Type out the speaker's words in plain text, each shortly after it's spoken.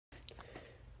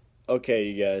Okay,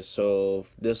 you guys, so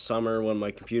this summer when my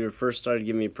computer first started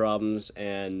giving me problems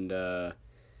and I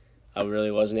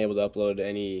really wasn't able to upload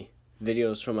any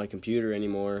videos from my computer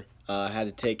anymore, I had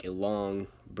to take a long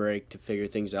break to figure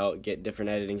things out, get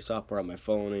different editing software on my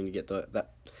phone, and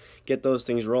get those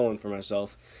things rolling for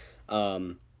myself.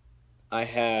 I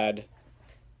had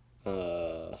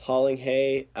hauling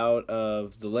hay out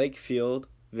of the lake field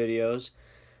videos.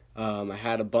 I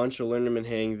had a bunch of Linderman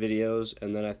haying videos,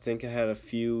 and then I think I had a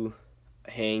few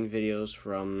haying videos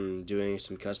from doing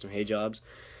some custom hay jobs.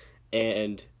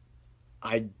 And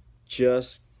I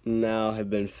just now have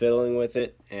been fiddling with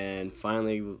it and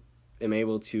finally am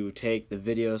able to take the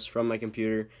videos from my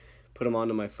computer, put them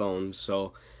onto my phone.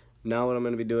 So now what I'm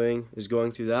going to be doing is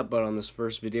going through that, but on this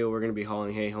first video we're going to be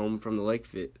hauling hay home from the lake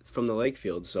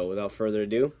field. So without further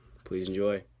ado, please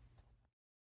enjoy.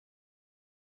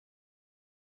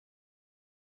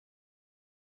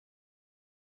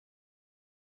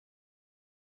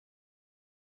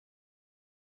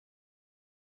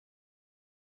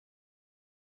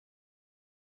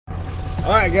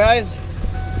 Alright guys,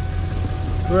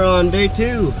 we're on day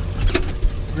 2.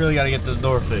 Really got to get this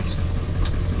door fixed.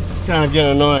 Kind of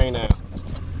getting annoying now.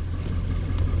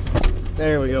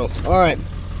 There we go. Alright,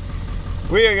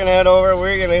 we are going to head over.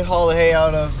 We're going to haul the hay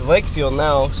out of the lake field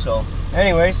now. So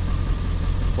anyways,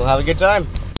 we'll have a good time.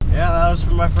 Yeah, that was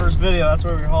from my first video. That's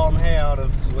where we were hauling the hay out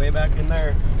of. It's way back in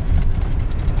there.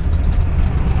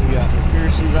 We got the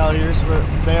Pearsons out here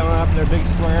bailing up their big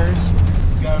squares.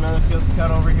 Got another field cut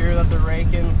over here that they're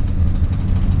raking,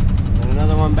 and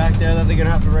another one back there that they're gonna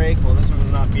have to rake. Well, this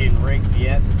one's not being raked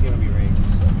yet. It's gonna be raked.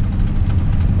 So.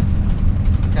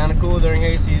 Kind of cool during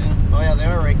hay season. Oh yeah, they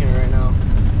are raking it right now.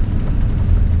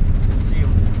 You can see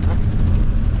them.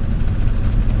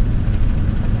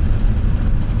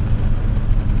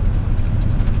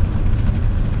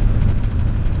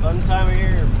 Fun time of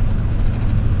year.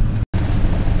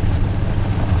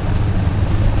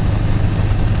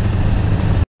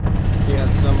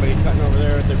 Somebody cutting over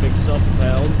there with their big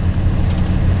self-propelled.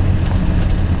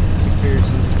 The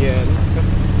Pearsons again.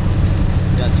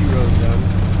 Got 2 rows done.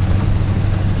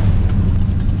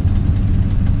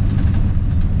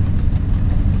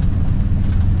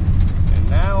 And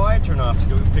now I turn off to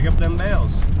go pick up them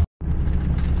bales.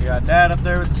 We got Dad up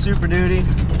there with the Super Duty.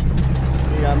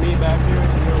 We got me back here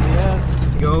with the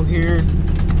LBS. Go here,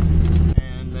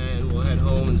 and then we'll head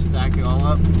home and stack it all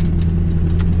up.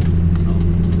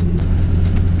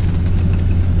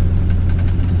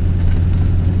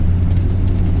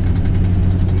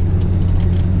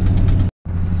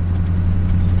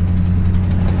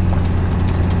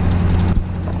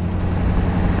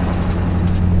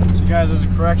 Guys, as a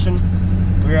correction,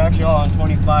 we were actually all on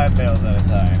 25 bales at a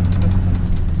time.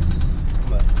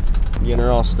 But getting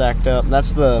her all stacked up.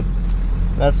 That's the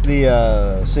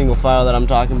single file that I'm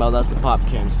talking about. That's the pop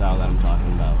can style that I'm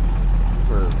talking about.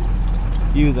 For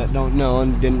you that don't know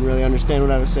and didn't really understand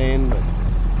what I was saying, but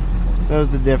that was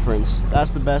the difference.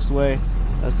 That's the best way.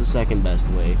 That's the second best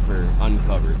way for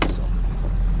uncovered. So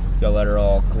gotta let her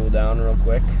all cool down real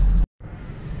quick.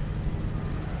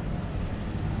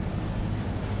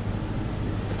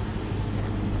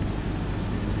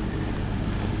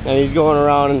 And he's going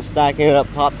around and stacking it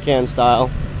up pop can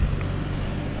style.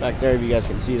 Back there, if you guys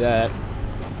can see that.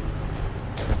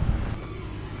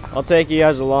 I'll take you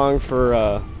guys along for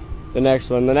the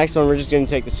next one. The next one we're just going to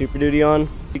take the Super Duty on,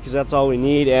 because that's all we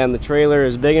need, and the trailer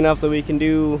is big enough that we can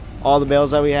do all the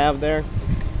bales that we have there.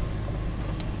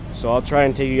 So I'll try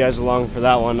and take you guys along for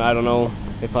that one. I don't know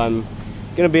if I'm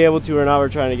going to be able to or not. We're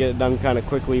trying to get it done kind of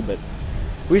quickly, but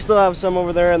we still have some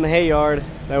over there in the hay yard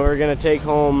that we're going to take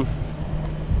home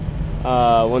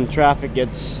when traffic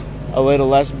gets a little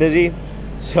less busy.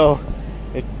 So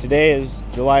today is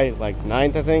July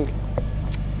 9th, I think.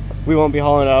 We won't be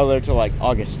hauling it out of there till like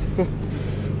August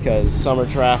because summer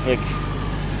traffic.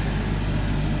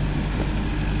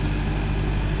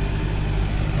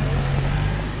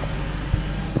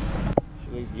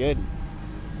 She looks good.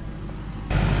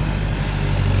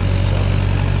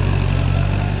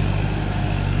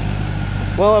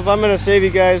 Well, if I'm gonna save you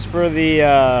guys for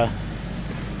the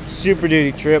Super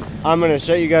Duty trip, I'm gonna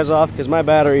shut you guys off because my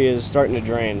battery is starting to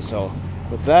drain. So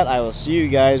with that, I will see you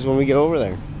guys when we get over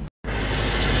there.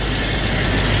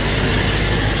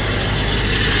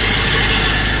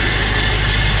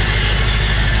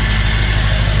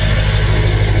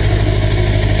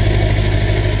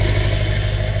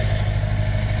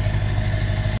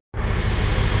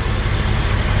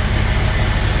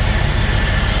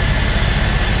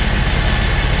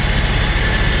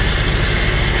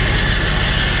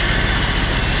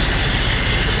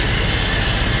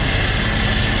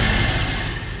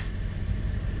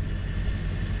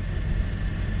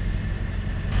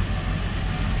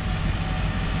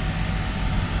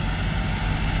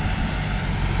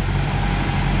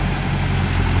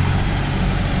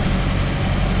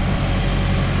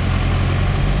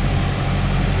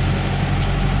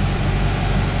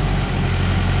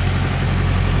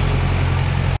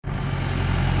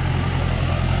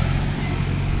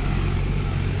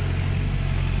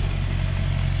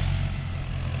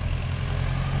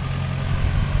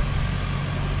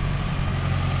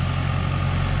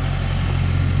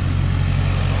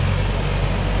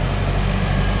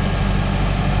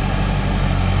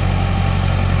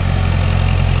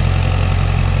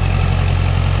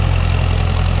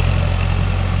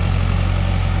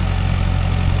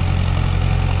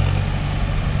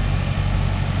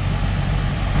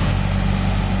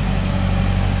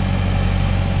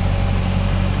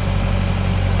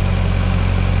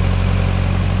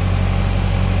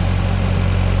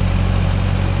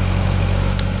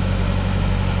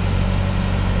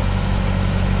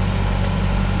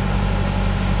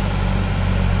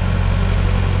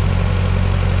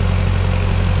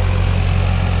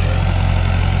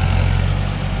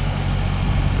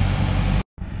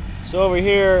 So over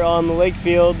here on the lake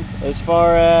field, as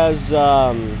far as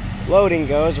loading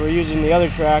goes, we're using the other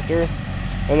tractor,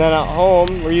 and then at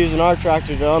home we're using our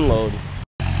tractor to unload.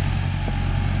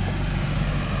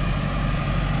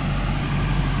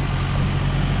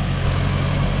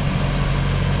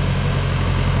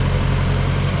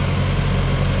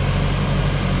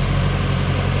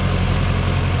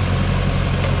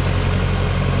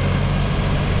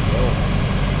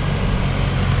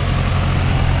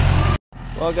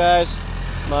 Well guys,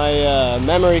 my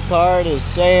memory card is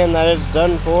saying that it's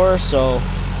done for, so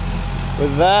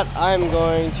with that I'm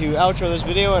going to outro this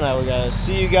video and I will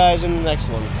see you guys in the next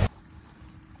one.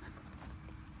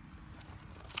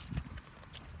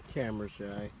 Camera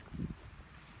shy.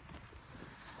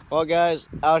 Well guys,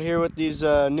 out here with these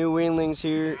new weanlings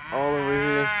here, all over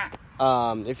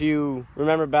here. If you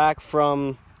remember back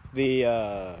from the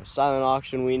silent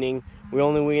auction weaning, we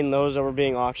only weaned those that were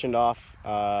being auctioned off.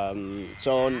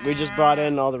 So we just brought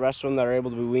in all the rest of them that are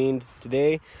able to be weaned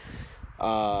today,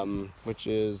 which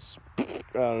is, I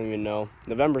don't even know,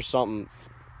 November something.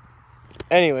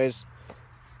 Anyways,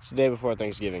 it's the day before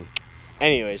Thanksgiving.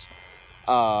 Anyways,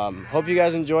 hope you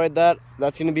guys enjoyed that.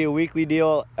 That's going to be a weekly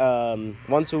deal.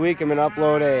 Once a week I'm going to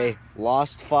upload a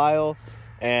lost file,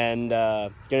 and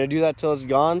going to do that till it's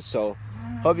gone. So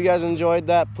hope you guys enjoyed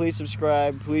that. Please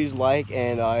subscribe, please like,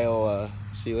 and I'll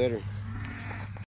see you later.